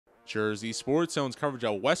Jersey Sports Zone's coverage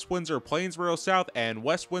of West Windsor-Plainsboro South and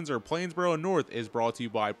West Windsor-Plainsboro North is brought to you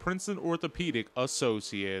by Princeton Orthopedic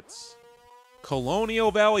Associates.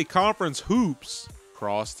 Colonial Valley Conference Hoops.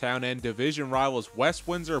 Crosstown and division rivals West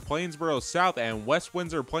Windsor-Plainsboro South and West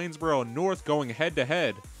Windsor-Plainsboro North going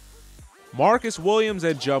head-to-head. Marcus Williams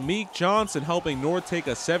and Jameek Johnson helping North take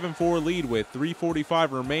a 7-4 lead with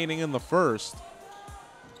 3:45 remaining in the first.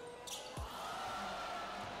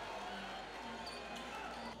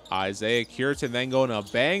 Isaiah Cureton then going to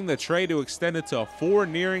bang the tray to extend it to 4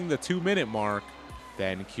 nearing the 2-minute mark.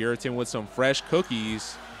 Then Cureton with some fresh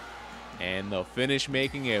cookies. And the finish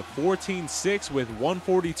making it 14-6 with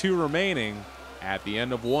 1:42 remaining. At the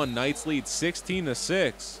end of one, Knights lead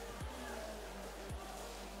 16-6.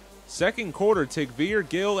 Second quarter, Tigveer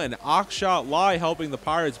Gill and Akshat Lai helping the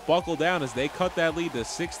Pirates buckle down as they cut that lead to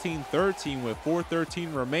 16-13 with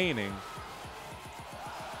 4:13 remaining.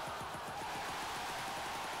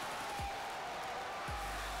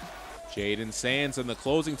 Jaden Sands in the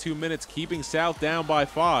closing 2 minutes keeping South down by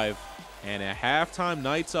 5. And at halftime,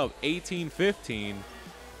 Knights up 18-15.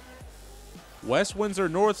 West Windsor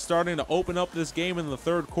North starting to open up this game in the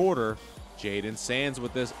third quarter. Jaden Sands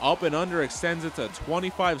with this up and under extends it to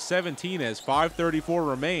 25-17 as 5:34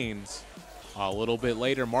 remains. A little bit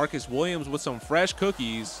later, Marcus Williams with some fresh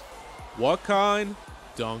cookies. What kind?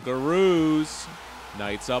 Dunkaroos.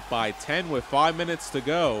 Knights up by 10 with 5 minutes to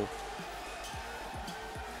go.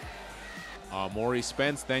 Maury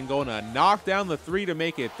Spence then going to knock down the 3 to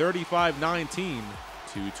make it 35-19.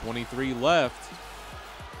 2:23 left.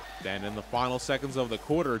 Then in the final seconds of the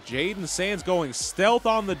quarter, Jaden Sands going stealth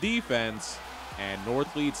on the defense. And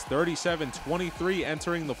North leads 37-23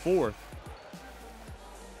 entering the fourth.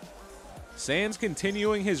 Sands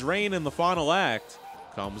continuing his reign in the final act.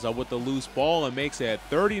 Comes up with the loose ball and makes it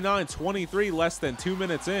 39-23 less than 2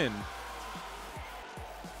 minutes in.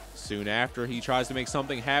 Soon after, he tries to make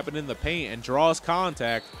something happen in the paint and draws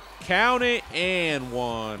contact. Count it and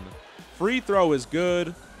one. Free throw is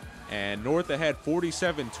good. And North ahead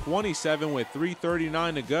 47-27 with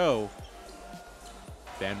 3:39 to go.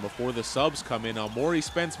 Then before the subs come in, Maury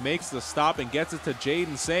Spence makes the stop and gets it to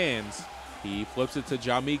Jaden Sands. He flips it to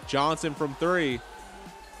Jameek Johnson from 3.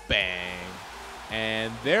 Bang.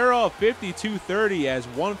 And they're up 52-30 as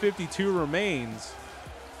 1:52 remains.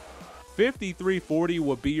 53-40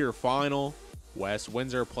 would be your final. West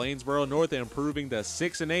Windsor-Plainsboro North improving to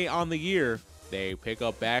 6-8 on the year. They pick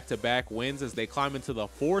up back-to-back wins as they climb into the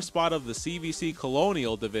 4th spot of the CVC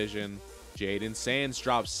Colonial Division. Jaden Sands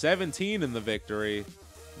drops 17 in the victory.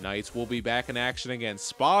 Knights will be back in action against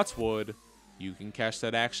Spotswood. You can catch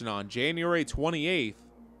that action on January 28th.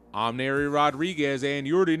 I'm Neri Rodriguez, and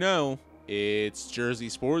you already know, it's Jersey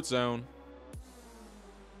Sports Zone.